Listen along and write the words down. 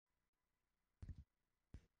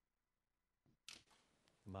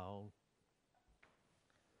Am I on?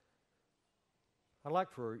 I'd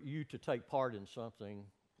like for you to take part in something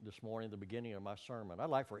this morning, the beginning of my sermon. I'd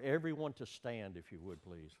like for everyone to stand, if you would,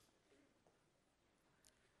 please.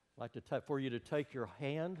 I'd like for you to take your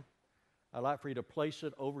hand. I'd like for you to place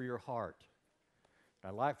it over your heart.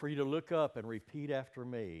 I'd like for you to look up and repeat after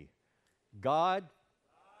me. God,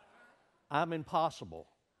 I'm impossible.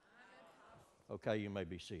 Okay, you may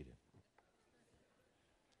be seated.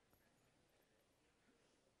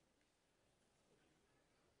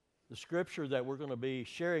 The scripture that we're going to be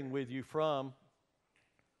sharing with you from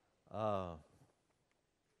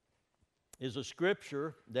is a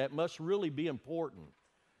scripture that must really be important.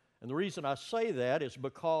 And the reason I say that is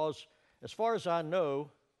because, as far as I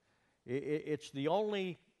know, it's the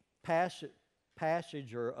only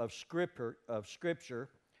passage of scripture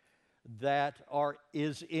that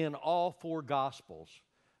is in all four Gospels.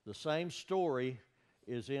 The same story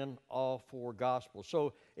is in all four Gospels.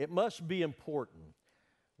 So it must be important.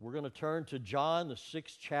 We're going to turn to John, the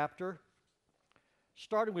 6th chapter.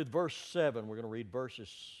 Starting with verse 7, we're going to read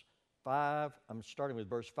I'm starting with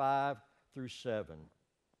verse 5 through 7.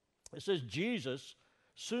 It says, Jesus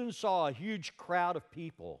soon saw a huge crowd of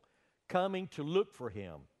people coming to look for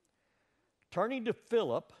him. Turning to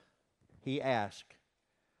Philip, he asked,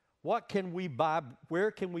 where can we buy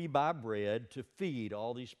bread to feed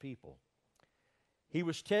all these people? He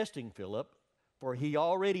was testing Philip, for he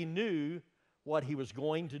already knew what he was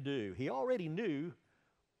going to do. He already knew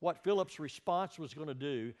what Philip's response was going to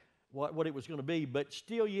do, what it was going to be, but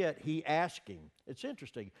still yet he asked him. It's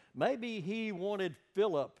interesting. Maybe he wanted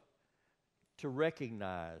Philip to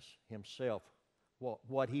recognize himself,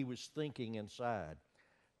 what he was thinking inside.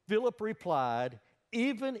 Philip replied,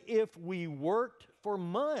 even if we worked for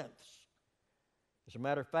months. As a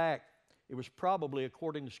matter of fact, it was probably,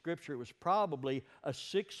 according to Scripture, it was probably a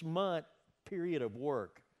 6-month period of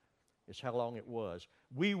work. Is how long it was.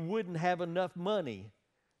 We wouldn't have enough money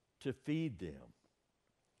to feed them.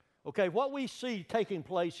 Okay, what we see taking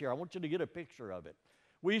place here, I want you to get a picture of it.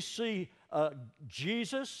 We see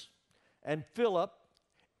Jesus and Philip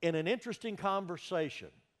in an interesting conversation.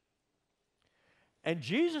 And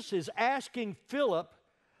Jesus is asking Philip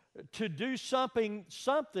to do something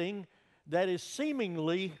that is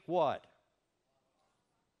seemingly what?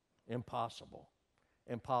 Impossible.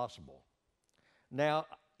 Impossible. Now,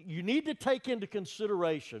 you need to take into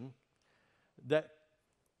consideration that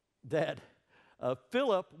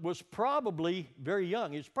Philip was probably very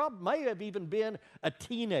young. He may have even been a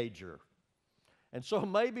teenager. And so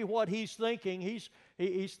maybe what he's thinking, he's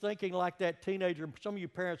thinking like that teenager. Some of you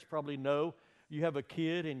parents probably know. You have a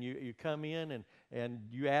kid and you come in and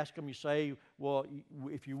you ask them, you say, well,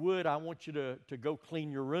 if you would, I want you to go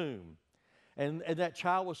clean your room. And that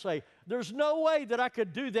child will say, there's no way that I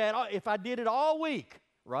could do that if I did it all week.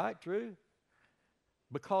 Right? True?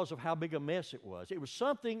 Because of how big a mess it was. It was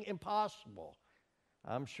something impossible.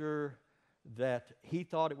 I'm sure that he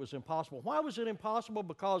thought it was impossible. Why was it impossible?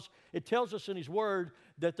 Because it tells us in his word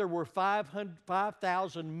that there were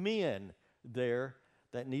 5,000 men there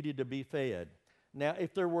that needed to be fed. Now,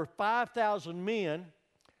 if there were 5,000 men,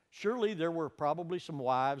 surely there were probably some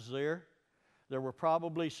wives there. There were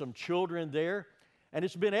probably some children there. And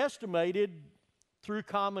it's been estimated through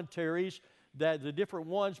commentaries that the different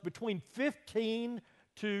ones, between 15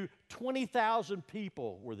 to 20,000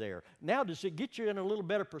 people were there. Now, does it get you in a little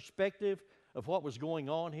better perspective of what was going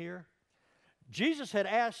on here? Jesus had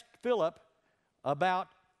asked Philip about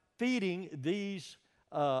feeding these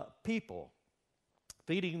people,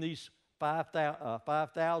 feeding these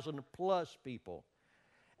 5,000 plus people.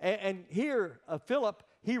 And here, Philip,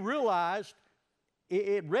 he realized,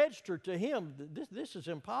 it registered to him, this is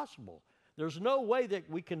impossible. There's no way that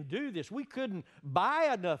we can do this. We couldn't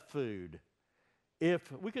buy enough food. If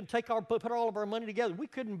we could put all of our money together, we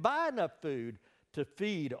couldn't buy enough food to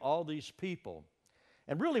feed all these people.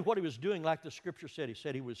 And really what he was doing, like the scripture said,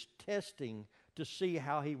 he was testing to see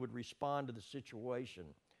how he would respond to the situation.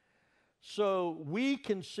 So we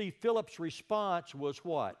can see Philip's response was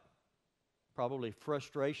what? Probably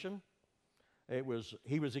frustration.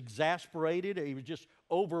 He was exasperated. He was just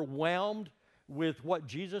overwhelmed with what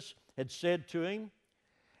Jesus had said to him.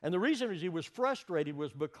 And the reason he was frustrated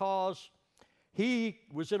was because he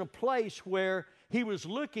was in a place where he was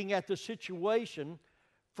looking at the situation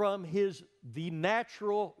from the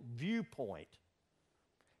natural viewpoint.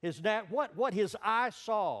 What his eye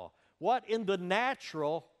saw, what in the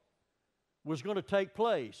natural was going to take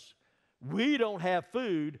place. We don't have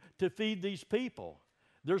food to feed these people.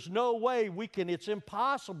 There's no way it's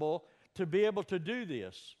impossible to be able to do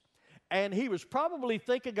this. And he was probably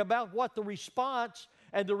thinking about what the response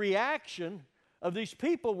and the reaction of these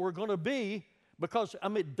people were going to be because,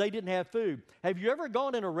 they didn't have food. Have you ever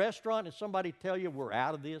gone in a restaurant and somebody tell you, we're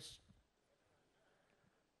out of this?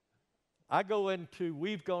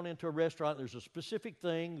 We've gone into a restaurant, there's a specific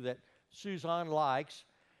thing that Suzanne likes,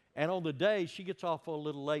 and on the day, she gets off a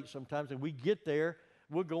little late sometimes, and we get there,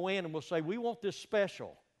 we'll go in and we'll say, we want this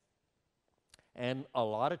special. And a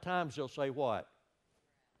lot of times they'll say, what?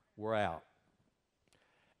 We're out.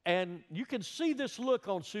 And you can see this look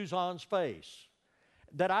on Suzanne's face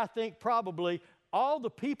that I think probably all the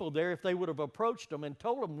people there, if they would have approached them and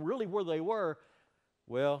told them really where they were,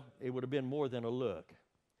 well, it would have been more than a look.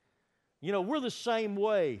 You know, we're the same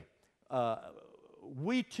way.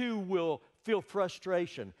 We too will feel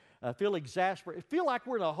frustration, feel exasperated, feel like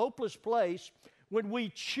we're in a hopeless place when we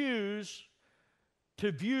choose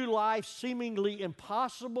to view life's seemingly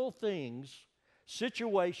impossible things,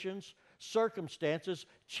 situations, circumstances,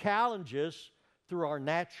 challenges through our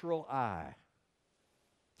natural eye,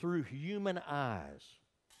 through human eyes.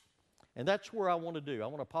 And that's where I want to do. I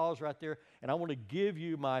want to pause right there, and I want to give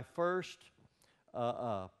you my first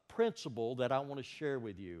principle that I want to share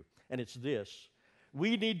with you, and it's this.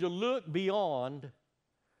 We need to look beyond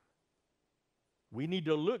the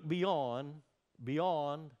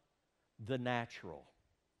natural.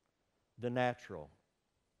 The natural.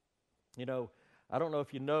 You know, I don't know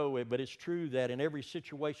if you know it, but it's true that in every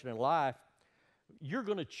situation in life, you're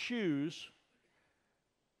going to choose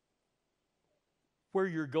where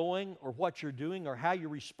you're going or what you're doing or how you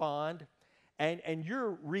respond. And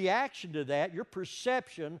your reaction to that, your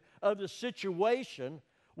perception of the situation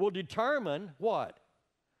will determine what?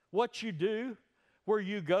 What you do, where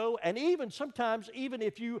you go, and even sometimes even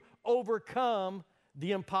if you overcome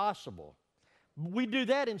the impossible. We do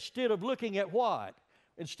that instead of looking at what?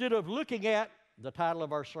 Instead of looking at the title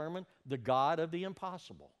of our sermon, the God of the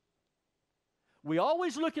impossible. We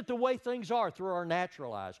always look at the way things are through our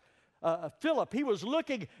natural eyes. Philip, he was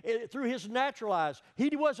looking through his natural eyes.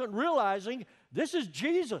 He wasn't realizing this is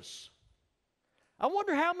Jesus. I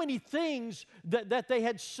wonder how many things that they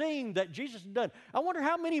had seen that Jesus had done. I wonder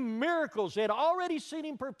how many miracles they had already seen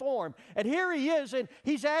him perform. And here he is, and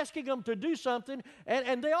he's asking them to do something.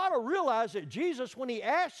 And they ought to realize that Jesus, when he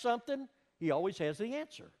asks something, he always has the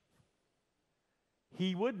answer.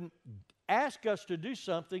 He wouldn't ask us to do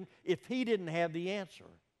something if he didn't have the answer.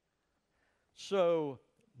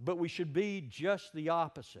 But we should be just the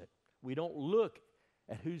opposite. We don't look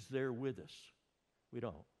at who's there with us. We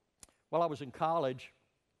don't. While I was in college,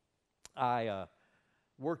 I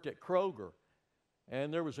worked at Kroger,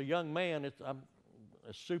 and there was a young man,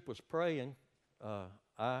 as Soup was praying,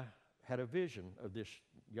 I had a vision of this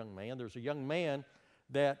young man. There's a young man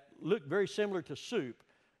that looked very similar to Soup.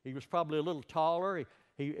 He was probably a little taller.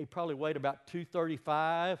 He probably weighed about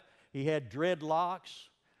 235. He had dreadlocks.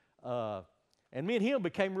 And me and him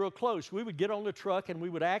became real close. We would get on the truck, and we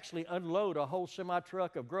would actually unload a whole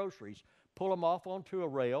semi-truck of groceries, pull them off onto a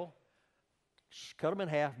rail, cut them in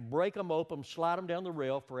half, break them open, slide them down the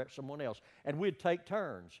rail for someone else. And we'd take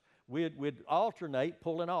turns. We'd alternate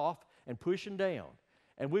pulling off and pushing down.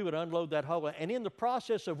 And we would unload that whole. And in the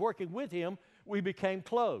process of working with him, we became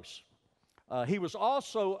close. He was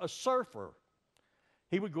also a surfer.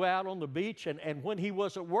 He would go out on the beach, and when he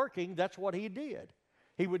wasn't working, that's what he did.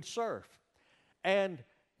 He would surf. And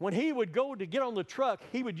when he would go to get on the truck,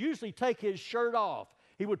 he would usually take his shirt off.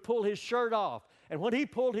 He would pull his shirt off. And when he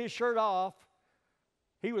pulled his shirt off,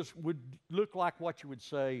 he would look like what you would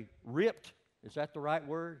say, ripped. Is that the right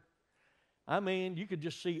word? I mean, you could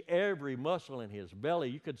just see every muscle in his belly.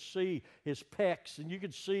 You could see his pecs, and you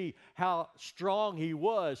could see how strong he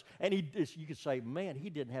was. And you could say, man, he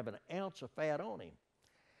didn't have an ounce of fat on him.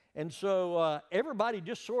 And so everybody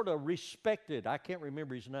just sort of respected, I can't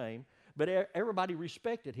remember his name, but everybody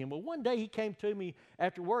respected him. Well, one day he came to me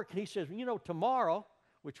after work, and he says, you know, tomorrow,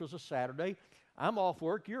 which was a Saturday, I'm off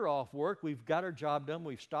work, you're off work, we've got our job done,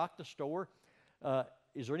 we've stocked the store.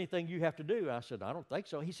 Is there anything you have to do? I said, I don't think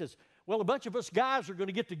so. He says, well, a bunch of us guys are going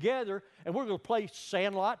to get together, and we're going to play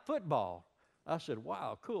sandlot football. I said,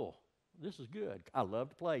 wow, cool. This is good. I love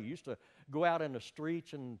to play. I used to go out in the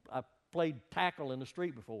streets, and I played tackle in the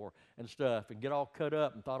street before and stuff and get all cut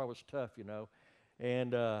up and thought I was tough, you know,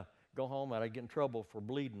 and go home and I'd get in trouble for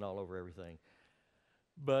bleeding all over everything.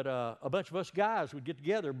 But a bunch of us guys would get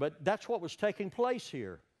together, but that's what was taking place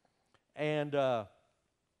here. And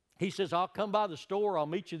he says, I'll come by the store, I'll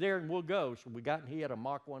meet you there, and we'll go. So he had a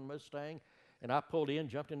Mark I Mustang, and I pulled in,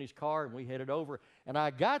 jumped in his car, and we headed over. And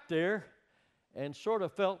I got there and sort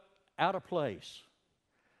of felt out of place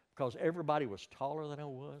because everybody was taller than I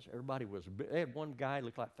was. They had one guy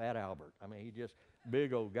looked like Fat Albert. I mean,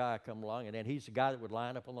 big old guy come along, and then he's the guy that would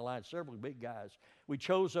line up on the line, several big guys. We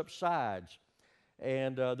chose up sides.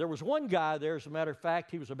 And there was one guy there, as a matter of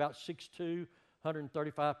fact, he was about 6'2",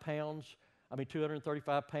 135 pounds.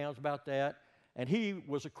 235 pounds, about that. And he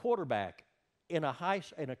was a quarterback in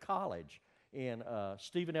a college in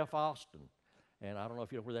Stephen F. Austin. And I don't know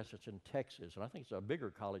if you know where that's. It's in Texas. And I think it's a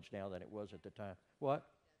bigger college now than it was at the time. What?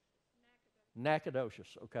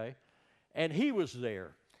 Nacogdoches, okay. And he was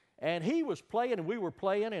there. And he was playing, and we were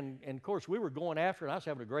playing, and of course, we were going after it, and I was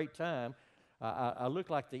having a great time. I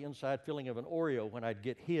looked like the inside filling of an Oreo when I'd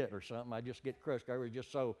get hit or something. I'd just get crushed. I was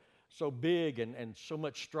just so big and so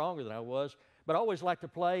much stronger than I was. But I always liked to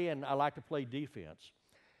play, and I liked to play defense.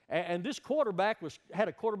 And this quarterback had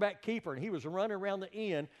a quarterback keeper, and he was running around the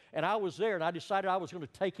end, and I was there, and I decided I was going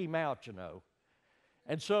to take him out, you know.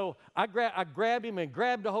 And so I grabbed him and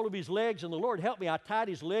grabbed a hold of his legs, and the Lord helped me. I tied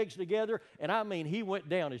his legs together, and he went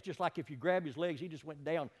down. It's just like if you grab his legs, he just went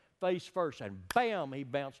down face first, and bam, he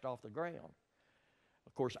bounced off the ground.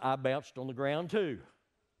 Of course, I bounced on the ground too.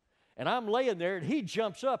 And I'm laying there, and he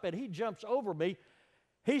jumps up, and he jumps over me.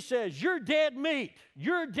 He says, "You're dead meat.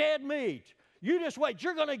 You're dead meat. You just wait.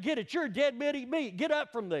 You're going to get it. You're dead meat. Get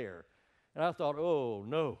up from there." And I thought, oh,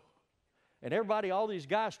 no. And everybody, all these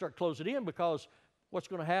guys start closing in because what's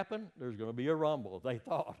going to happen? There's going to be a rumble. They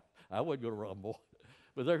thought. I wasn't going to rumble,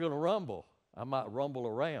 but they're going to rumble. I might rumble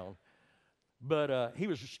around. But he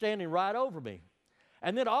was standing right over me.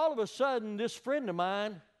 And then all of a sudden, this friend of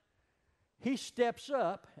mine, he steps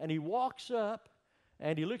up, and he walks up,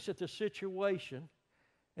 and he looks at the situation,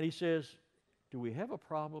 and he says, "Do we have a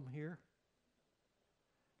problem here?"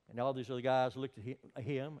 And all these other guys looked at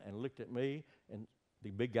him and looked at me, and the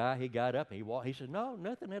big guy, he got up, and he said, "No,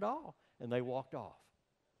 nothing at all." And they walked off.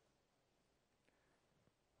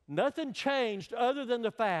 Nothing changed other than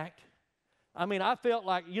the fact, I felt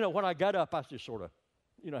like, when I got up, I just sort of,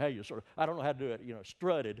 how you sort of, I don't know how to do it,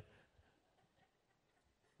 strutted.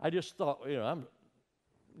 I just thought,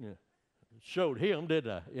 showed him,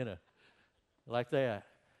 didn't I? Like that.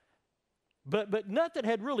 But nothing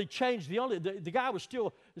had really changed. The guy was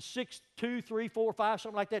still 6'2", 3, 4, 5,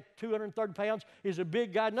 something like that, 230 pounds. He's a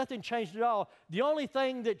big guy. Nothing changed at all. The only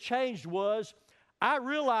thing that changed was I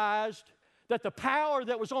realized that the power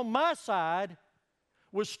that was on my side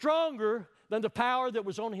was stronger than the power that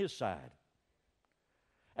was on his side.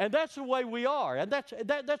 And that's the way we are. And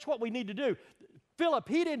that's what we need to do. Philip,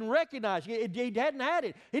 he didn't recognize it. He hadn't had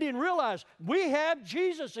it. He didn't realize we have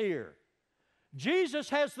Jesus here. Jesus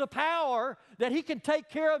has the power that he can take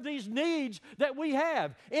care of these needs that we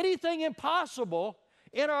have. Anything impossible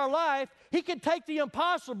in our life, he can take the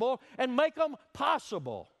impossible and make them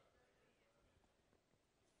possible.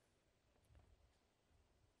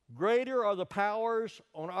 Greater are the powers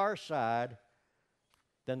on our side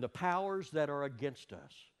than the powers that are against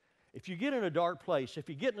us. If you get in a dark place, if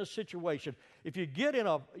you get in a situation, if you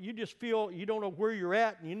you just feel you don't know where you're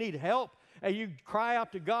at and you need help, and you cry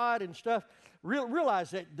out to God and stuff,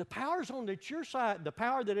 realize that the power's on your side, the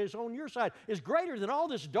power that is on your side is greater than all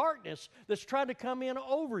this darkness that's trying to come in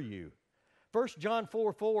over you. 1 John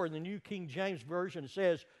 4:4 in the New King James Version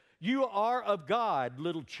says, "You are of God,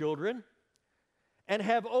 little children, and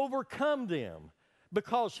have overcome them,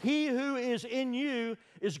 because he who is in you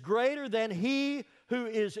is greater than he who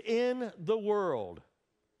is in the world."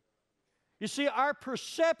 You see, our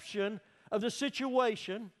perception of the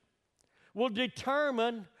situation will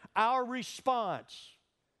determine our response.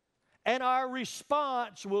 And our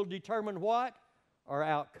response will determine what? Our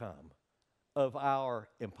outcome of our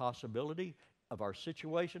impossibility, of our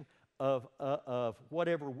situation, of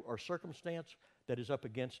whatever our circumstance that is up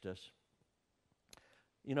against us.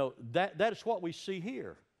 That is what we see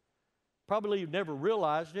here. Probably you've never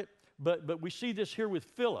realized it, but we see this here with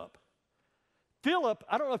Philip. Philip,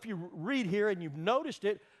 I don't know if you read here and you've noticed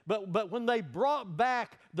it, but when they brought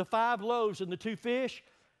back the 5 loaves and the 2 fish,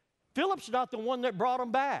 Philip's not the one that brought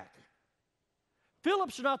them back.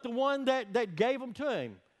 Philip's not the one that gave them to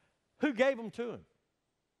him. Who gave them to him?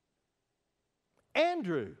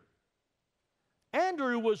 Andrew.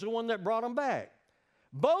 Andrew was the one that brought them back.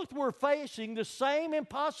 Both were facing the same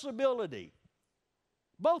impossibility.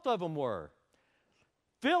 Both of them were.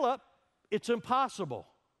 Philip, it's impossible.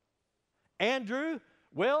 Andrew,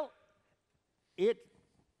 well, it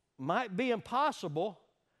might be impossible,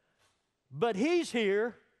 but he's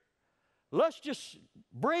here. Let's just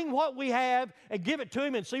bring what we have and give it to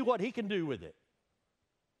him and see what he can do with it.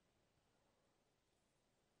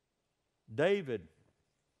 David,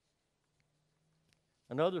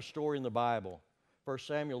 another story in the Bible, 1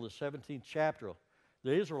 Samuel, the 17th chapter,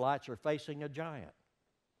 the Israelites are facing a giant.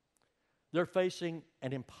 They're facing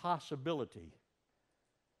an impossibility.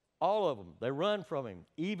 All of them, they run from him.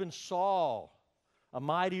 Even Saul, a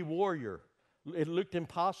mighty warrior, it looked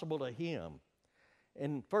impossible to him.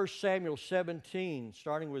 In 1 Samuel 17,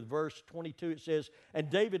 starting with verse 22, it says, "And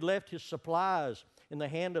David left his supplies in the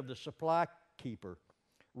hand of the supply keeper,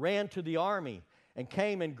 ran to the army, and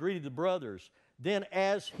came and greeted the brothers. Then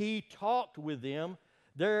as he talked with them,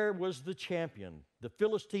 there was the champion, the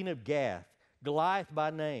Philistine of Gath, Goliath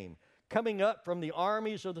by name, coming up from the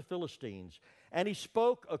armies of the Philistines. And he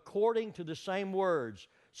spoke according to the same words.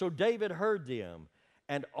 So David heard them.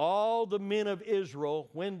 And all the men of Israel,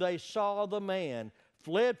 when they saw the man,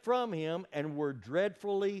 fled from him and were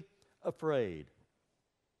dreadfully afraid."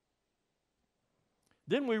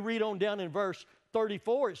 Then we read on down in verse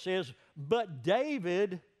 34, it says, "But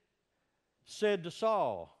David said to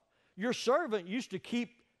Saul, 'Your servant used to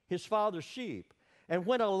keep his father's sheep. And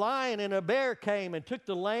when a lion and a bear came and took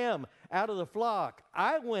the lamb out of the flock,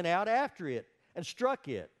 I went out after it and struck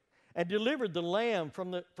it and delivered the lamb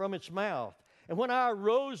from its mouth. And when it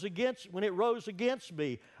rose against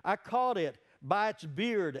me, I caught it by its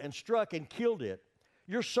beard and struck and killed it.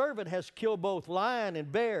 Your servant has killed both lion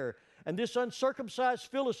and bear, and this uncircumcised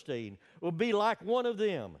Philistine will be like one of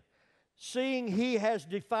them, seeing he has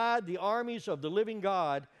defied the armies of the living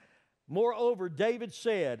God.' Moreover, David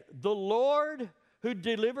said, 'The Lord who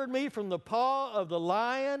delivered me from the paw of the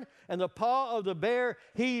lion and the paw of the bear,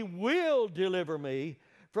 he will deliver me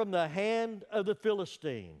from the hand of the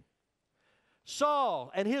Philistine.'"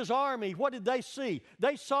 Saul and his army, what did they see?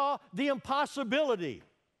 They saw the impossibility.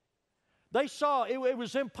 They saw it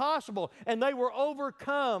was impossible, and they were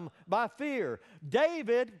overcome by fear.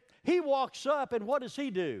 David, he walks up, and what does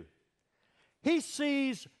he do? He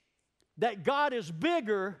sees that God is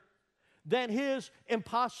bigger than his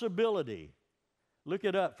impossibility. Look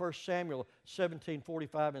it up, 1 Samuel 17,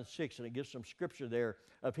 45 and 6, and it gives some scripture there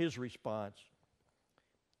of his response.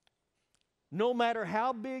 No matter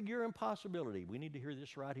how big your impossibility, we need to hear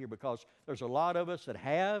this right here, because there's a lot of us that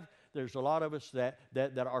have, there's a lot of us that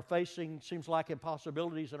are facing, seems like,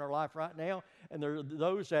 impossibilities in our life right now, and there are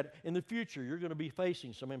those that in the future you're going to be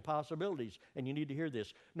facing some impossibilities, and you need to hear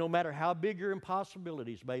this. No matter how big your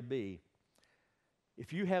impossibilities may be,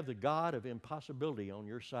 if you have the God of impossibility on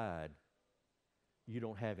your side, you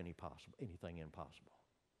don't have anything impossible.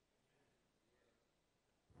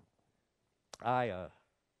 I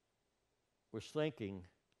was thinking,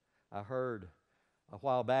 I heard a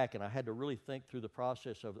while back, and I had to really think through the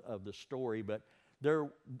process of the story, but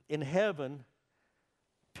there in heaven,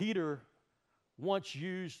 Peter once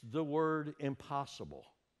used the word impossible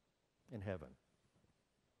in heaven.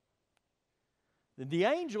 The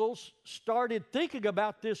angels started thinking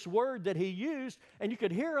about this word that he used, and you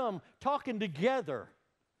could hear them talking together.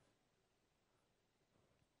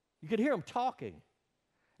 You could hear them talking,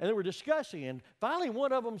 and they were discussing, and finally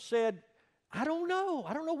one of them said, I don't know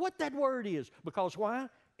what that word is. Because why?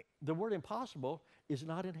 The word impossible is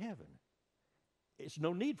not in heaven. It's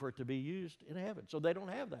no need for it to be used in heaven, so they don't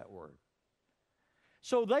have that word.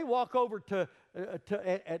 So they walk over to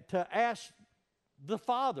ask the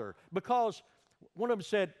Father, because one of them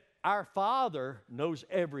said, our Father knows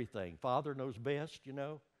everything. Father knows best, you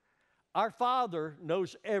know. Our Father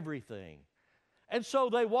knows everything. And so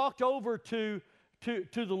they walked over to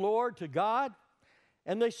the Lord, to God,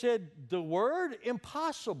 and they said, the word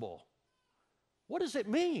impossible, what does it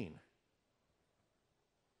mean?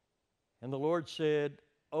 And the Lord said,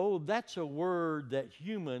 oh, that's a word that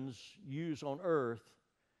humans use on earth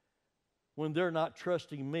when they're not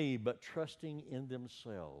trusting me, but trusting in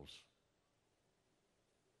themselves.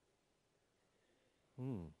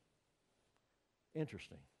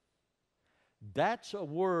 Interesting. That's a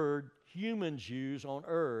word humans use on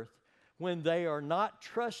earth when they are not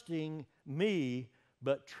trusting me,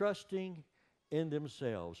 but trusting in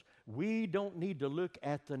themselves. We don't need to look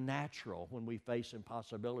at the natural when we face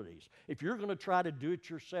impossibilities. If you're going to try to do it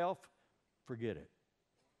yourself, forget it.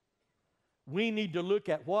 We need to look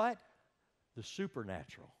at what? The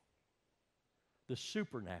supernatural. The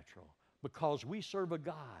supernatural. Because we serve a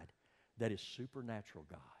God that is supernatural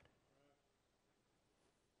God.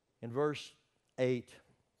 In verse 8,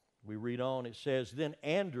 we read on, it says, then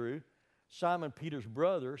Andrew, Simon Peter's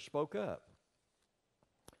brother, spoke up.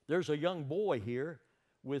 There's a young boy here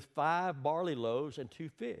with 5 barley loaves and 2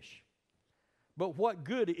 fish. But what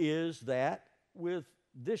good is that with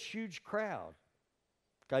this huge crowd?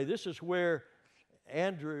 Okay, this is where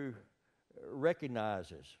Andrew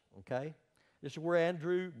recognizes, okay? This is where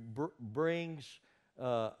Andrew brings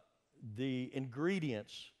the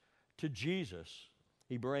ingredients to Jesus.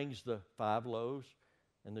 He brings the 5 loaves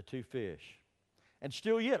and the 2 fish. And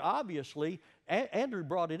still yet, obviously, Andrew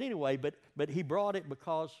brought it anyway, but he brought it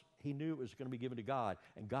because he knew it was going to be given to God,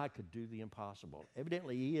 and God could do the impossible.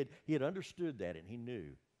 Evidently, he had understood that, and he knew.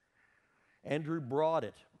 Andrew brought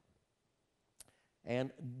it.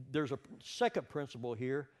 And there's a second principle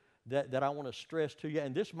here that I want to stress to you,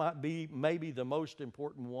 and this might be maybe the most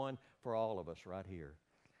important one for all of us right here.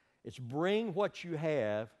 It's bring what you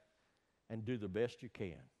have and do the best you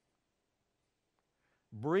can.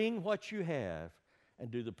 Bring what you have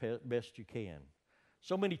and do the best you can.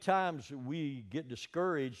 So many times we get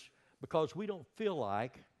discouraged because we don't feel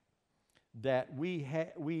like that we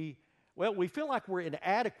feel like we're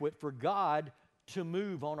inadequate for God to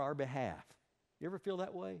move on our behalf. You ever feel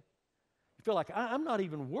that way? You feel like I'm not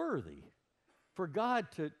even worthy for God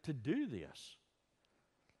to do this.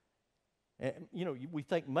 And, we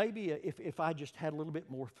think maybe if I just had a little bit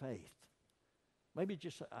more faith, maybe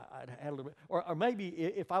just I'd had a little bit, or maybe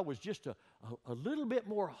if I was just a little bit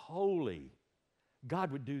more holy,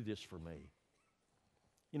 God would do this for me.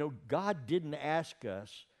 God didn't ask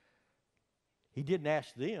us. He didn't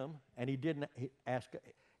ask them, and He didn't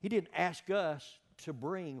ask us to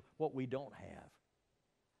bring what we don't have.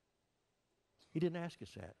 He didn't ask us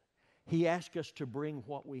that. He asked us to bring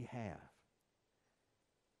what we have.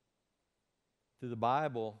 Through the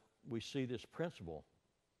Bible, we see this principle.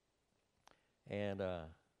 And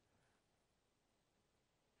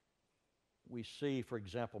we see, for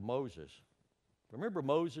example, Moses. Remember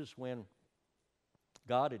Moses when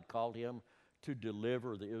God had called him to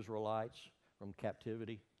deliver the Israelites from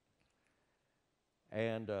captivity?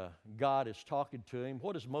 And God is talking to him.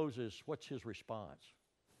 What's his response?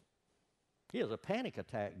 He has a panic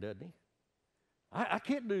attack, doesn't he? I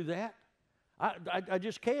can't do that. I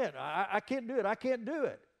just can't. I can't do it. I can't do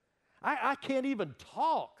it. I can't even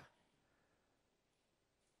talk.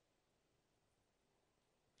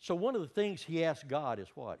 So one of the things he asked God is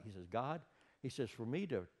what? He says, God, he says, for me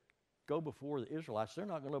to go before the Israelites, they're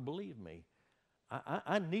not going to believe me.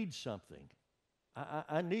 I need something.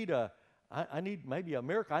 I need maybe a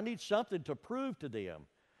miracle. I need something to prove to them.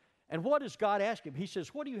 And what does God ask him? He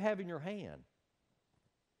says, what do you have in your hand?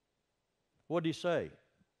 What did he say?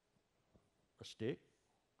 A stick?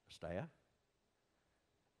 A staff?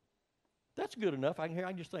 That's good enough. I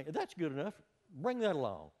can just think, that's good enough. Bring that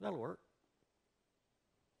along. That'll work.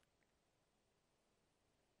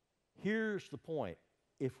 Here's the point.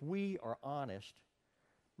 If we are honest,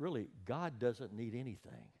 really, God doesn't need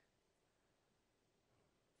anything.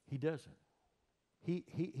 He doesn't.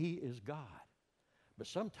 He is God. But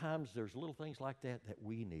sometimes there's little things like that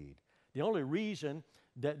we need. The only reason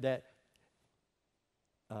that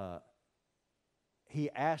He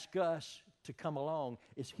asks us to come along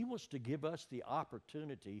is He wants to give us the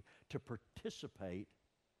opportunity to participate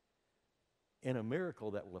in a miracle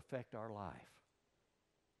that will affect our life.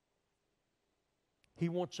 He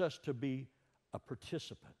wants us to be a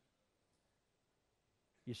participant.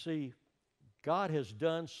 You see, God has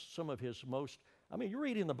done some of His most, you're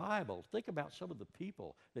reading the Bible. Think about some of the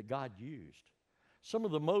people that God used. Some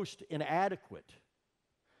of the most inadequate.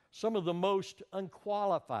 Some of the most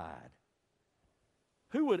unqualified.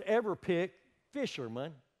 Who would ever pick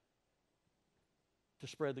fishermen to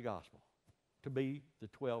spread the gospel? To be the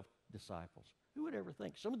 12 disciples? Who would ever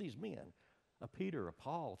think? Some of these men, a Peter, a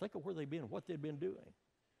Paul, think of where they've been, what they've been doing.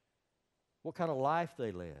 What kind of life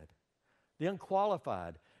they led. The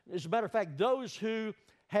unqualified. As a matter of fact, those who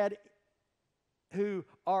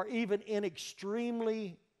are even in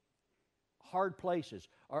extremely hard places,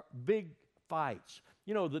 are big fights.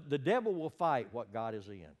 The devil will fight what God is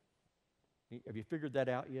in. Have you figured that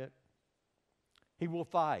out yet? He will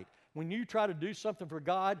fight. When you try to do something for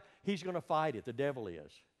God, he's going to fight it. The devil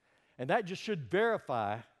is. And that just should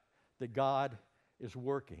verify that God is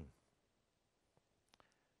working.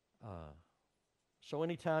 So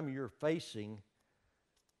anytime you're facing,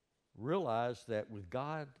 realize that with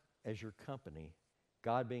God as your company,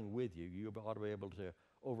 God being with you, you ought to be able to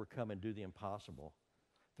overcome and do the impossible.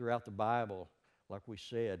 Throughout the Bible, like we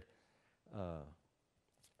said,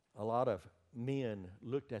 a lot of men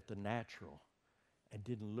looked at the natural and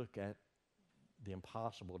didn't look at the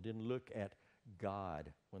impossible, didn't look at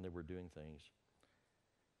God when they were doing things.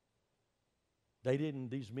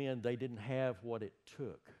 These men didn't have what it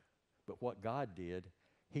took. But what God did,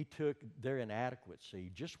 He took their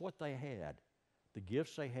inadequacy, just what they had, the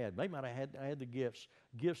gifts they had. They might have had the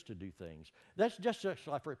gifts to do things. That's just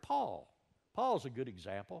like for Paul. Paul's a good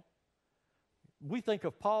example. We think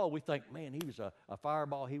of Paul, we think, man, he was a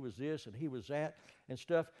fireball, he was this and he was that and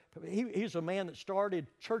stuff. He's a man that started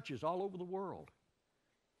churches all over the world.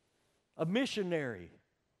 A missionary.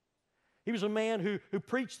 He was a man who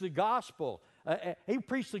preached the gospel He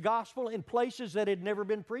preached the gospel in places that had never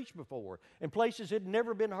been preached before, in places that had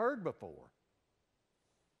never been heard before.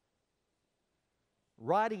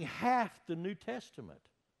 Writing half the New Testament,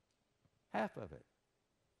 half of it.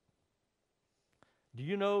 Do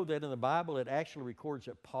you know that in the Bible it actually records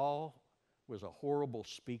that Paul was a horrible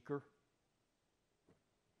speaker?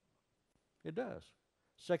 It does.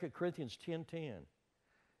 2 Corinthians 10:10.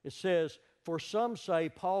 It says, "For some say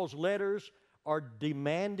Paul's letters are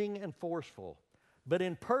demanding and forceful, but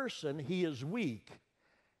in person he is weak,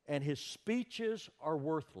 and his speeches are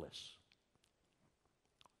worthless."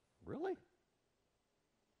 Really?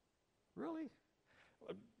 Really?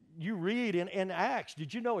 You read in Acts,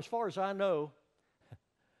 did you know, as far as I know,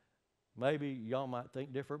 maybe y'all might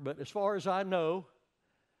think different, but as far as I know,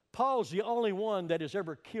 Paul's the only one that has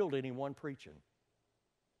ever killed anyone preaching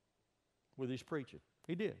with his preaching.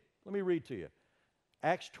 He did. Let me read to you.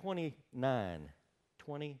 Acts 29.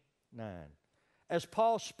 As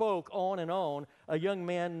Paul spoke on and on, a young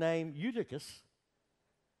man named Eutychus,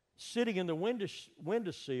 sitting in the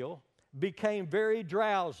windowsill, became very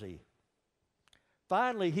drowsy.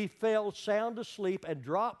 Finally, he fell sound asleep and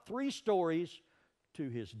dropped 3 stories to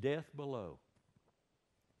his death below.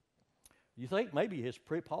 You think maybe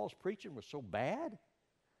Paul's preaching was so bad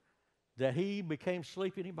that he became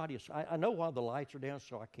sleepy? Anybody? I know why the lights are down,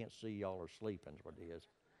 so I can't see y'all are sleeping is what it is.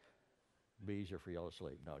 It'd be easier for y'all to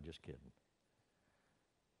sleep. No, just kidding.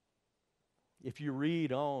 If you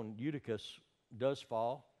read on, Eutychus does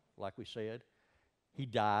fall, like we said. He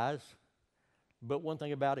dies. But one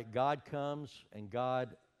thing about it, God comes and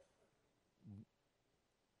God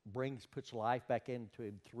puts life back into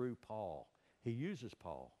him through Paul. He uses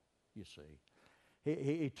Paul, you see.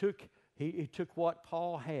 He took what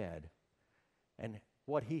Paul had and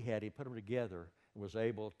what he had, he put them together and was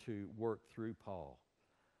able to work through Paul.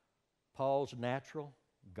 Paul's natural,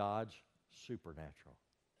 God's supernatural.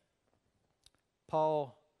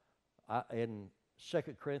 Paul, in 2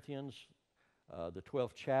 Corinthians, the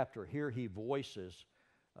 12th chapter, here he voices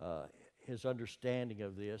his understanding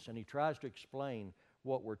of this, and he tries to explain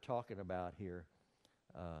what we're talking about here.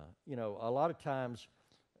 You know, a lot of times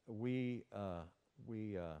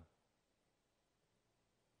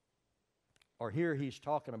or here he's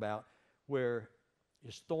talking about where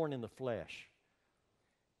his thorn in the flesh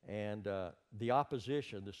and the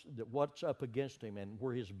opposition, what's up against him and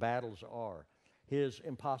where his battles are, his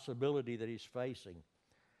impossibility that he's facing.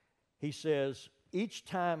 He says, each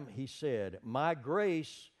time he said, "My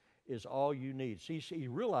grace is all you need." See, he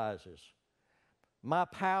realizes, my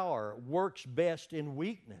power works best in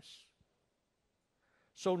weakness.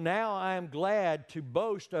 So now I am glad to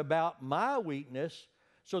boast about my weakness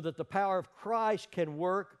so that the power of Christ can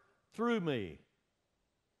work through me.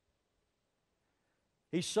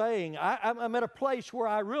 He's saying, I'm at a place where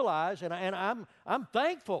I realize, and I'm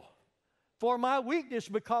thankful for my weakness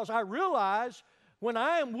because I realize when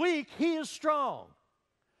I am weak, He is strong.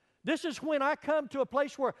 This is when I come to a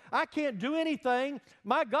place where I can't do anything.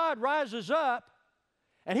 My God rises up,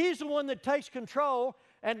 and He's the one that takes control,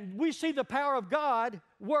 and we see the power of God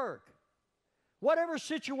work. Whatever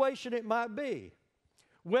situation it might be,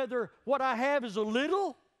 whether what I have is a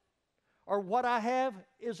little or what I have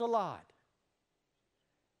is a lot.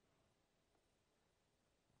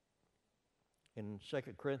 In 2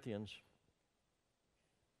 Corinthians,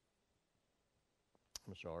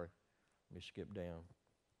 let me skip down.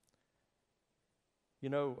 You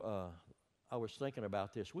know, I was thinking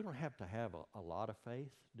about this. We don't have to have a lot of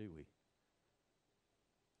faith, do we?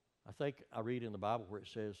 I think I read in the Bible where it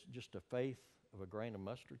says just a faith of a grain of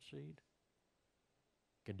mustard seed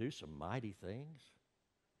can do some mighty things.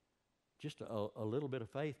 Just a little bit of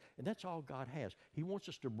faith, and that's all God has. He wants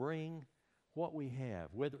us to bring what we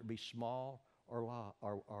have, whether it be small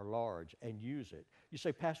or large, and use it. You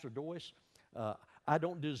say, Pastor Doyce, I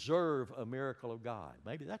don't deserve a miracle of God.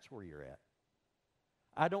 Maybe that's where you're at.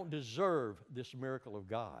 I don't deserve this miracle of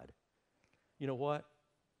God. You know what?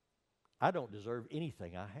 I don't deserve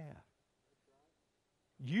anything I have.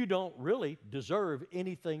 You don't really deserve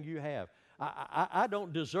anything you have. I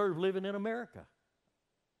don't deserve living in America.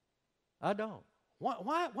 I don't.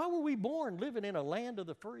 Why were we born living in a land of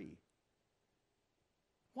the free?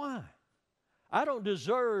 Why? I don't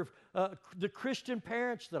deserve the Christian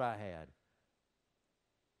parents that I had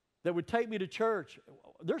that would take me to church.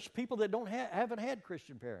 There's people that haven't had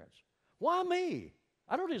Christian parents. Why me?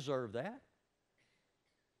 I don't deserve that.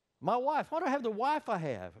 My wife, why do I have the wife I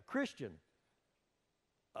have, a Christian,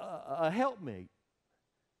 a helpmate?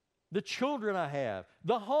 The children I have,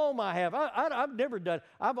 the home I have. I've never done.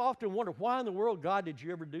 I've often wondered, why in the world, God, did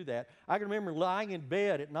you ever do that? I can remember lying in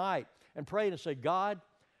bed at night and praying and say, God,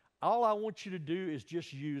 all I want you to do is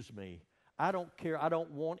just use me. I don't care. I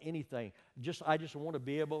don't want anything. I just want to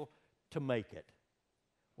be able to make it.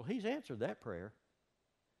 Well, he's answered that prayer.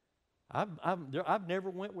 I've never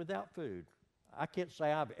went without food. I can't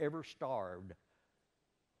say I've ever starved.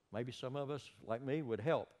 Maybe some of us, like me, would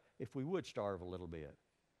help if we would starve a little bit.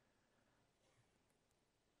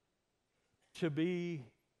 To be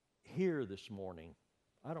here this morning,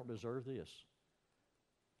 I don't deserve this.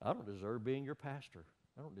 I don't deserve being your pastor.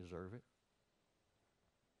 I don't deserve it.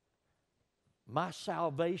 My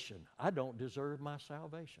salvation, I don't deserve my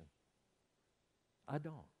salvation. I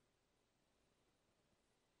don't.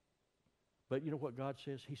 But you know what God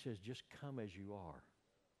says? He says, just come as you are.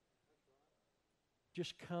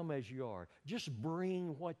 Just come as you are. Just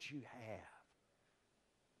bring what you have.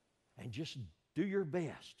 And just do your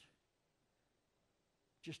best.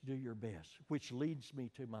 Just do your best. Which leads me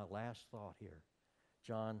to my last thought here.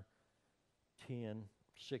 John 10,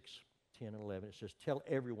 6, 10, and 11. It says, tell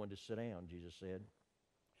everyone to sit down, Jesus said.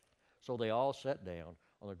 So they all sat down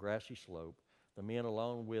on the grassy slope. The men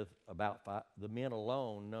alone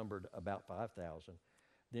numbered about 5,000.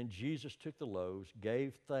 Then Jesus took the loaves,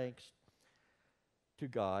 gave thanks to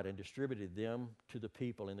God, and distributed them to the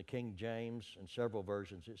people. In the King James and several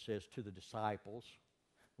versions, it says to the disciples,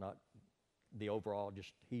 not the overall,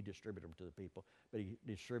 just he distributed them to the people, but he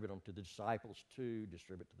distributed them to the disciples to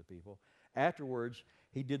distribute to the people. Afterwards,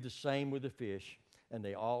 he did the same with the fish, and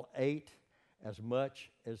they all ate as much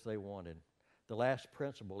as they wanted. The last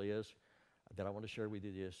principle that I want to share with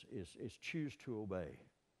you is choose to obey.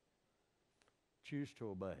 Choose to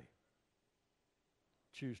obey.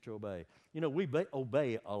 Choose to obey. You know, we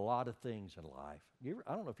obey a lot of things in life.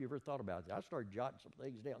 I don't know if you ever thought about that. I started jotting some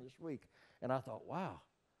things down this week, and I thought, wow,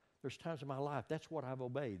 there's times in my life, that's what I've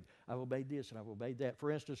obeyed. I've obeyed this and I've obeyed that.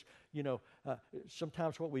 For instance, you know,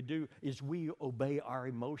 sometimes what we do is we obey our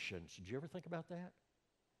emotions. Did you ever think about that?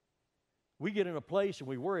 We get in a place and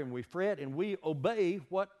we worry and we fret and we obey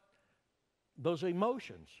those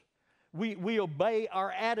emotions. We obey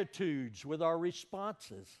our attitudes with our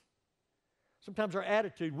responses. Sometimes our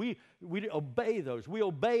attitude, we obey those. We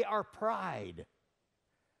obey our pride.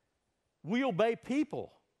 We obey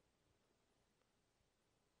people.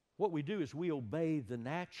 What we do is we obey the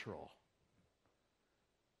natural.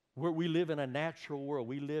 We live in a natural world.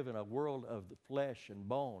 We live in a world of the flesh and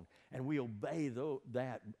bone, and we obey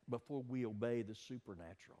that before we obey the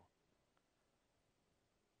supernatural.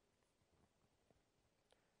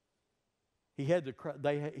 He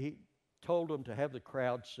told them to have the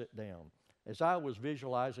crowd sit down. As I was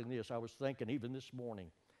visualizing this, I was thinking even this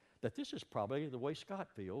morning that this is probably the way Scott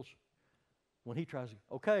feels when he tries to,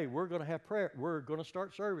 okay, we're going to have prayer. We're going to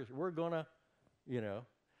start service. We're going to,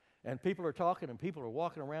 and people are talking and people are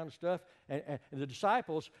walking around and stuff. And the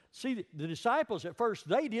disciples, the disciples at first,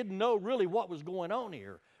 they didn't know really what was going on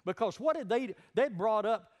here. Because what did they'd brought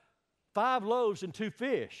up 5 loaves and 2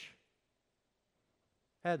 fish,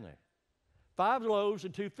 hadn't they? 5 loaves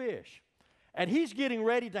and 2 fish. And he's getting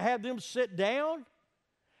ready to have them sit down.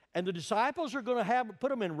 And the disciples are going to put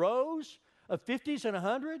them in rows of 50s and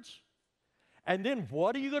 100s. And then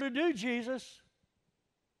what are you going to do, Jesus?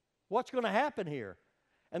 What's going to happen here?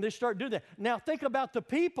 And they start doing that. Now think about the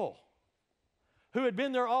people who had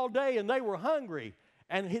been there all day and they were hungry.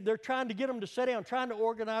 And they're trying to get them to sit down, trying to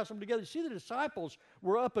organize them together. See, the disciples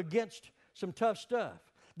were up against some tough stuff.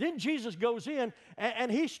 Then Jesus goes in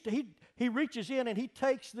and he reaches in and he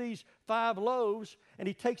takes these 5 loaves and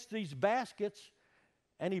he takes these baskets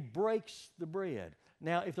and he breaks the bread.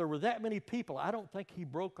 Now, if there were that many people, I don't think he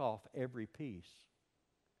broke off every piece.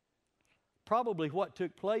 Probably what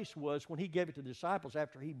took place was when he gave it to the disciples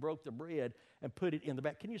after he broke the bread and put it in the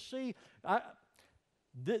back. Can you see?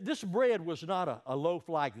 This bread was not a loaf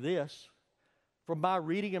like this. From my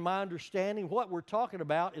reading and my understanding, what we're talking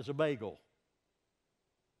about is a bagel.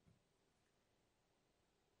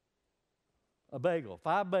 A bagel,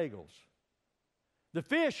 5 bagels. The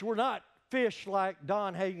fish were not fish like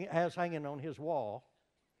Don has hanging on his wall.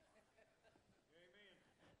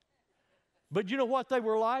 But you know what they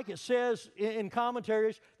were like? It says in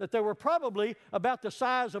commentaries that they were probably about the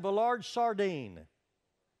size of a large sardine.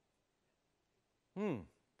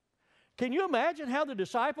 Can you imagine how the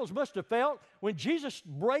disciples must have felt when Jesus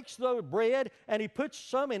breaks the bread and he puts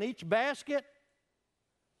some in each basket?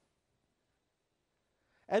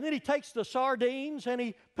 And then he takes the sardines and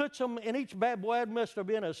he puts them in each bad boy. It had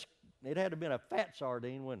to have been a fat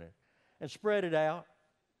sardine, wouldn't it? And spread it out.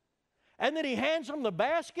 And then he hands them the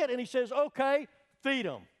basket and he says, okay, feed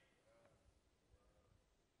them.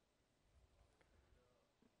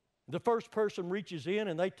 The first person reaches in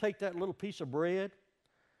and they take that little piece of bread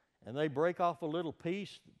and they break off a little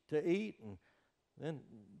piece to eat, and then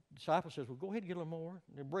the disciple says, well, go ahead and get a little more.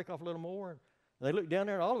 And they break off a little more, and they look down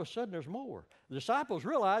there, and all of a sudden there's more. The disciples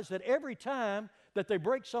realize that every time that they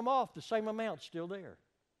break some off, the same amount's still there.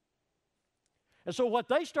 And so what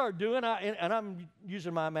they start doing, and I'm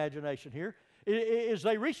using my imagination here, is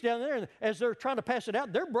they reach down there, and as they're trying to pass it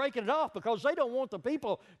out, they're breaking it off because they don't want the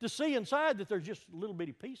people to see inside that there's just little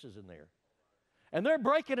bitty pieces in there. And they're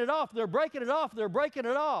breaking it off, they're breaking it off, they're breaking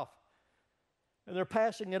it off, and they're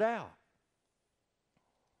passing it out.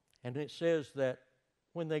 And it says that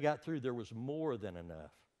when they got through, there was more than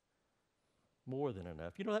enough. More than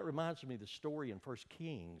enough. You know, that reminds me of the story in 1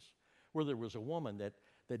 Kings where there was a woman that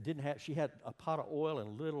didn't have, she had a pot of oil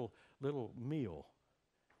and little meal,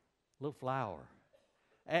 little flour.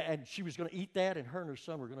 And she was going to eat that, and her and her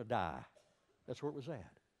son were going to die. That's where it was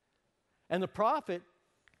at. And the prophet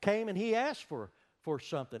came and he asked for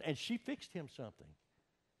something, and she fixed him something.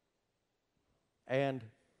 And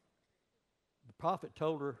the prophet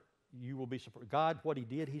told her, you will be supplied. God, what he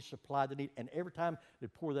did, he supplied the need. And every time they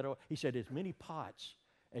pour that oil, he said, as many pots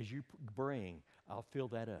as you bring, I'll fill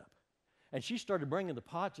that up. And she started bringing the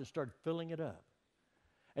pots and started filling it up.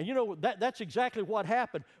 And you know, that's exactly what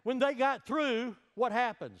happened. When they got through, what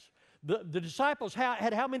happens? The disciples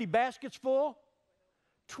had how many baskets full?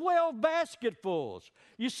 12 basketfuls.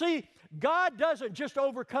 You see, God doesn't just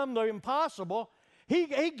overcome the impossible. He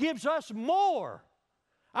gives us more.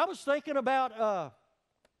 I was thinking about... I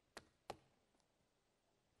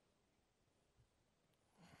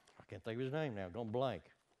can't think of his name now. I'm going blank.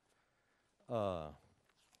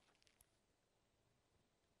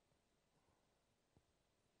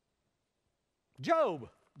 Job.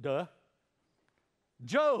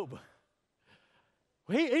 Job.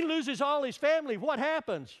 He loses all his family. What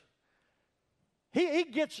happens? He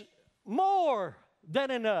gets more than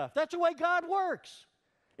enough. That's the way God works.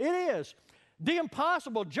 It is. The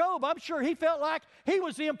impossible. Job, I'm sure he felt like he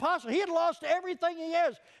was the impossible. He had lost everything he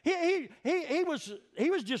has. He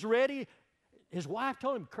was just ready. His wife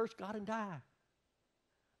told him, curse God and die.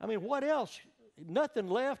 I mean, what else? Nothing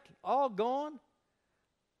left, all gone.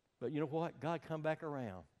 But you know what? God come back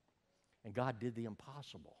around, and God did the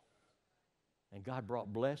impossible. And God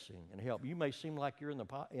brought blessing and help. You may seem like you're in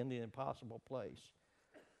the impossible place.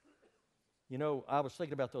 You know, I was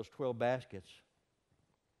thinking about those 12 baskets.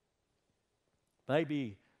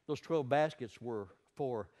 Maybe those 12 baskets were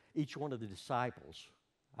for each one of the disciples.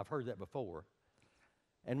 I've heard that before.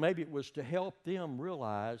 And maybe it was to help them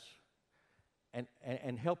realize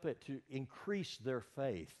and help it to increase their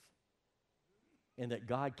faith in that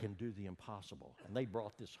God can do the impossible. And they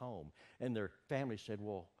brought this home. And their family said,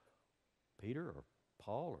 well, Peter or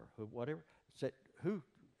Paul or whatever, said, who,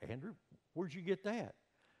 Andrew, where'd you get that?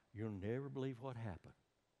 You'll never believe what happened.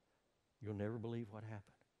 You'll never believe what happened.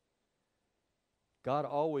 God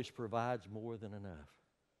always provides more than enough.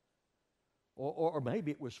 Or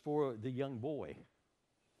maybe it was for the young boy.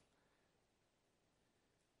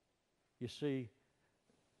 You see,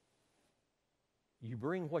 you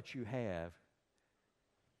bring what you have,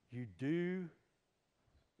 you do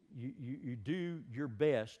your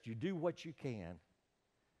best, you do what you can,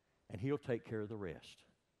 and He'll take care of the rest.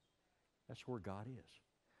 That's where God is.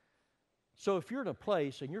 So if you're in a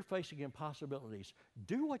place and you're facing impossibilities,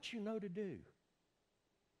 do what you know to do.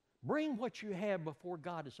 Bring what you have before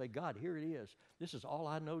God and say, God, here it is. This is all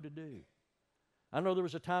I know to do. I know there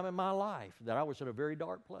was a time in my life that I was in a very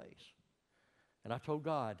dark place. And I told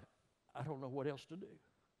God, I don't know what else to do.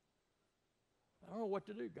 I don't know what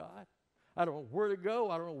to do, God. I don't know where to go.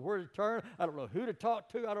 I don't know where to turn. I don't know who to talk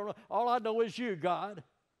to. I don't know. All I know is you, God.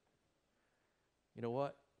 You know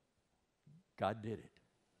what? God did it.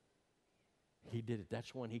 He did it.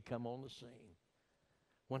 That's when He come on the scene.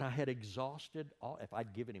 When I had exhausted all, if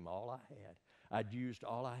I'd given Him all I had, I'd used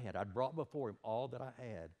all I had, I'd brought before Him all that I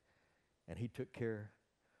had, and He took care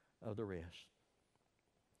of the rest.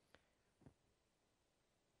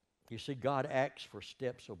 You see, God acts for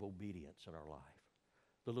steps of obedience in our life.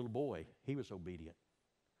 The little boy, he was obedient.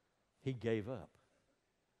 He gave up.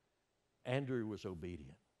 Andrew was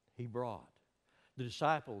obedient. He brought. The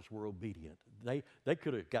disciples were obedient. They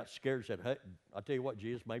could have got scared and said, hey, I'll tell you what,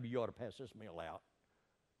 Jesus, maybe you ought to pass this meal out.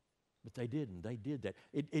 But they didn't. They did that.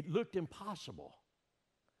 It looked impossible.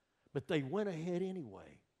 But they went ahead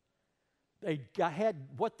anyway. They had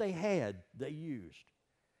what they had, they used.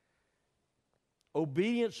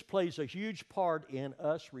 Obedience plays a huge part in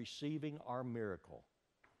us receiving our miracle.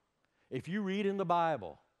 If you read in the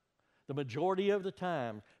Bible, the majority of the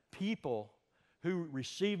time, people who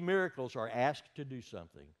receive miracles are asked to do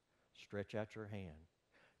something. Stretch out your hand.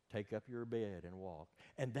 Take up your bed and walk.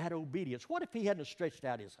 And that obedience, what if he hadn't stretched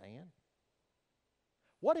out his hand?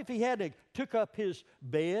 What if he hadn't took up his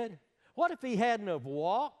bed? What if he hadn't have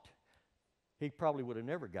walked? He probably would have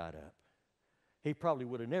never got up. He probably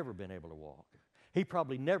would have never been able to walk. He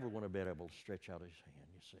probably never would have been able to stretch out his hand,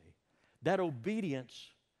 you see. That obedience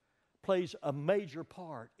plays a major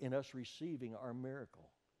part in us receiving our miracle.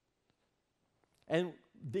 And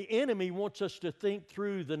the enemy wants us to think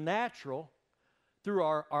through the natural,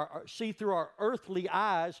 through see through our earthly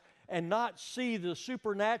eyes, and not see the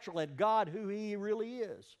supernatural and God who He really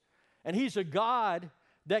is. And He's a God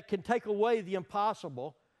that can take away the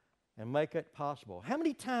impossible and make it possible. How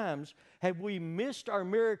many times have we missed our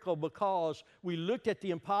miracle because we looked at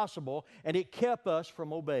the impossible and it kept us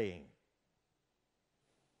from obeying?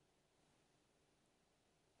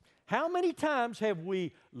 How many times have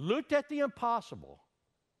we looked at the impossible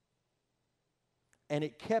and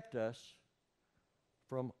it kept us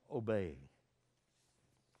from obeying?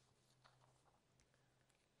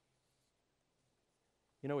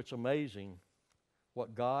 You know, it's amazing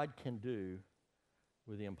what God can do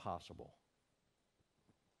with the impossible.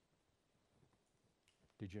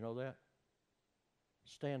 Did you know that?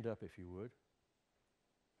 Stand up if you would.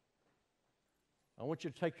 I want you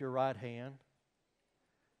to take your right hand.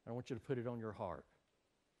 I want you to put it on your heart.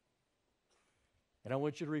 And I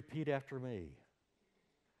want you to repeat after me.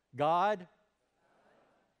 God,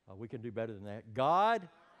 we can do better than that. God,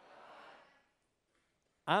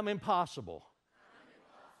 I'm impossible.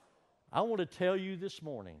 I want to tell you this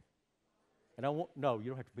morning, and no, you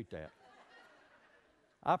don't have to repeat that.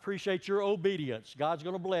 I appreciate your obedience. God's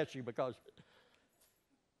going to bless you because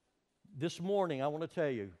this morning I want to tell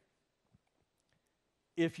you,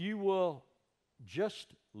 if you will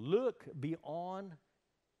just look beyond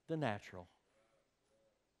the natural,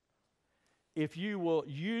 if you will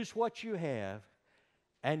use what you have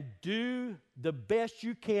and do the best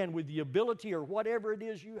you can with the ability or whatever it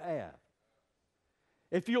is you have,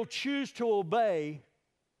 if you'll choose to obey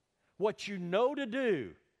what you know to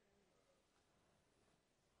do,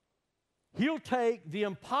 He'll take the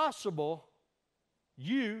impossible,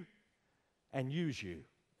 you, and use you.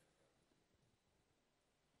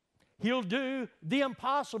 He'll do the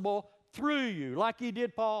impossible through you, like He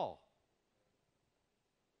did Paul.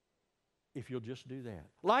 If you'll just do that.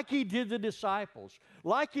 Like He did the disciples.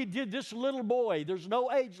 Like He did this little boy. There's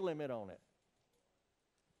no age limit on it.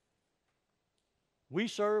 We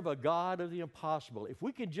serve a God of the impossible. If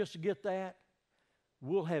we can just get that,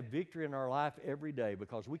 we'll have victory in our life every day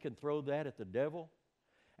because we can throw that at the devil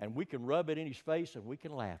and we can rub it in his face and we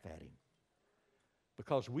can laugh at him.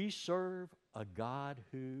 Because we serve a God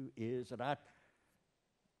who is, and I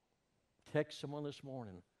text someone this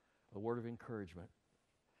morning a word of encouragement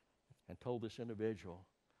and told this individual,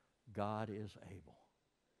 God is able.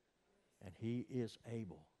 And He is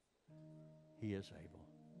able. He is able.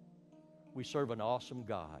 We serve an awesome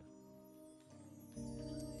God.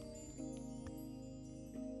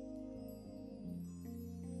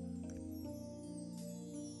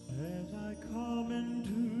 As I come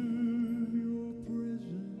into your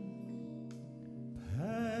prison,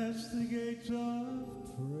 past the gates of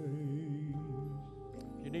praise.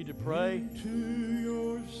 You need to pray.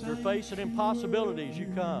 You're facing impossibilities. You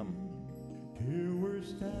come. Here we're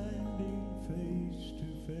standing face to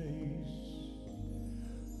face.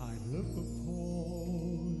 I look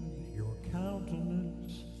upon your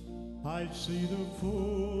countenance. I see the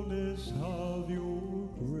fullness of your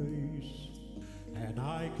grace. And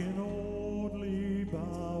I can only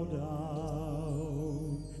bow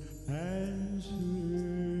down and say,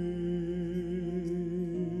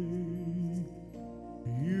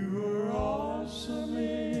 you are awesome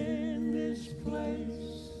in this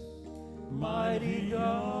place, mighty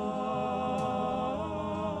God.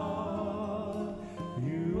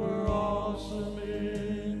 You are awesome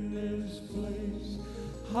in this place,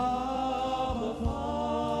 Abba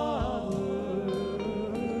Father.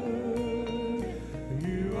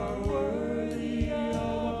 You are worthy of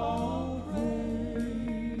all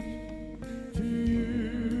praise. To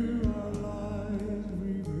you our lives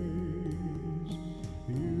we raise.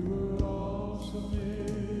 You are awesome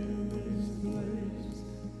in this place,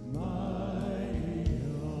 mighty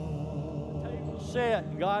God. Table set,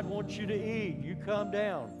 and God wants you to eat. You come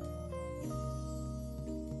down.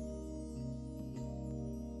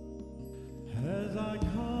 As I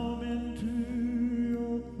come into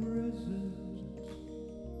your presence,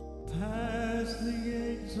 past the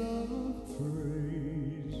gates of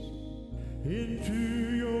praise,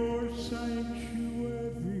 into your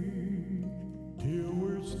sanctuary, till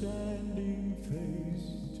we're standing face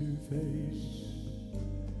to face.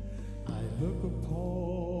 I look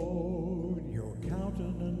upon your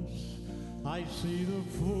countenance, I see the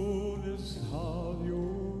fullness of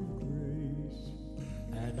your grace,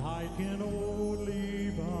 and I can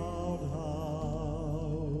only bow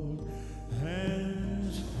down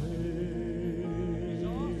and say,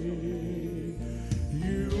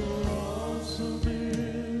 you are awesome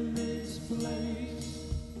in this place,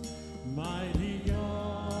 mighty God.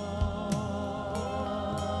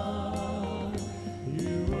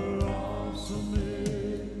 You are awesome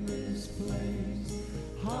in this place,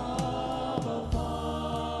 Abba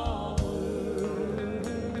Father.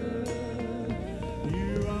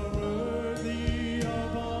 You are worthy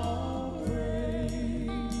of all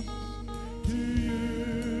praise. To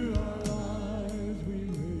you our lives we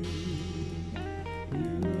raise.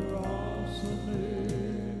 You are awesome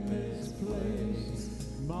in this place,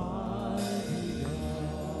 mighty God.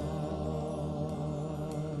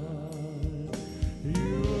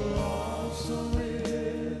 You are awesome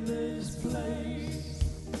in this place,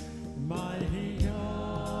 mighty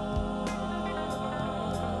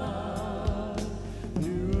God.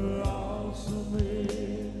 You are awesome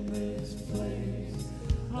in this place,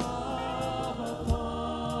 Abba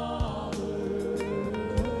Father.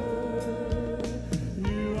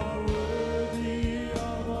 You are worthy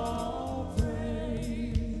of all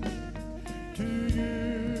praise. To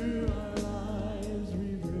you our lives we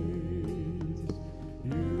raise.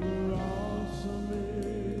 You are awesome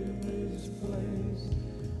in this place,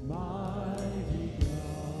 mighty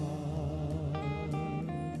God.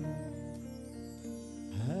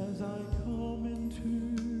 As I come into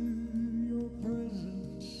your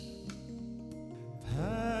presence,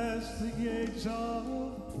 past the gates of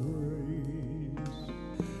praise,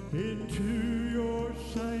 into your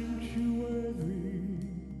sanctuary,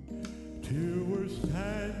 till we're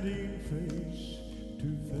standing face to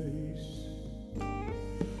face.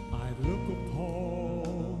 I look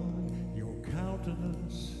upon your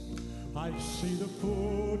countenance, I see the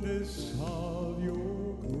fullness of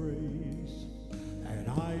your grace, and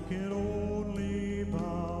I can only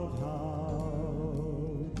bow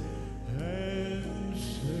down and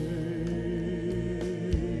say,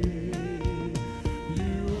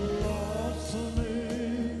 you are awesome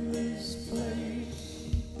in this place,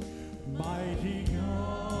 mighty God.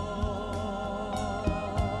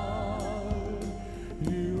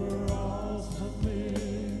 You are awesome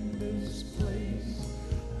in this place,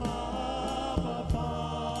 Abba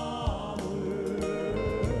Father.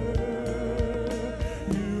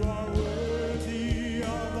 You are worthy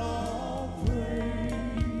of all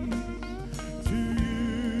praise. To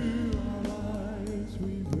you our lives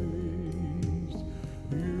we raise.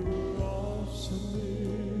 You are awesome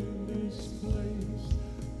in this place,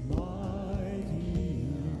 mighty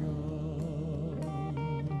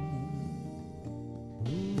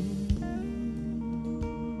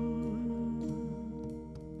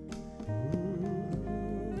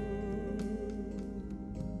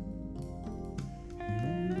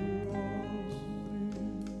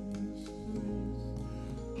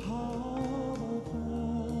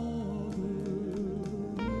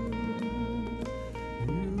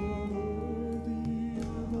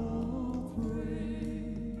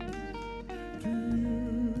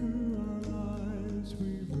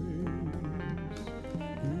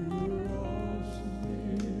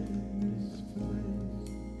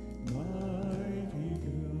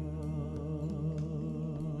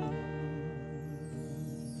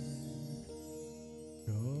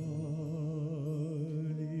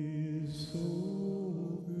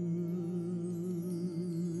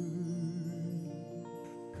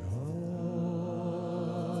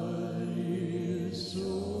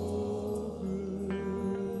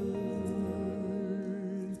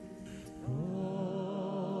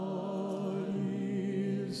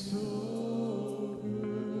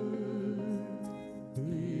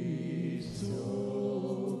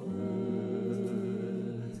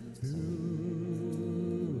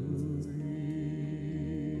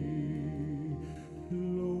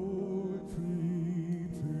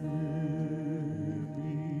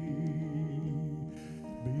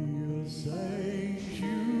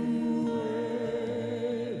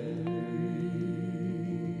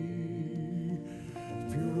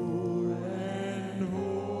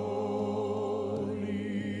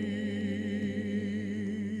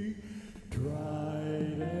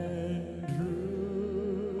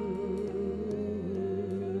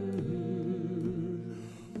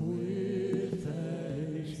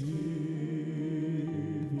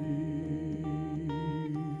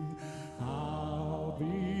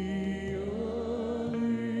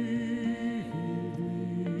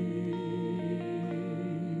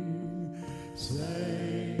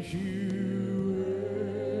Say praise you.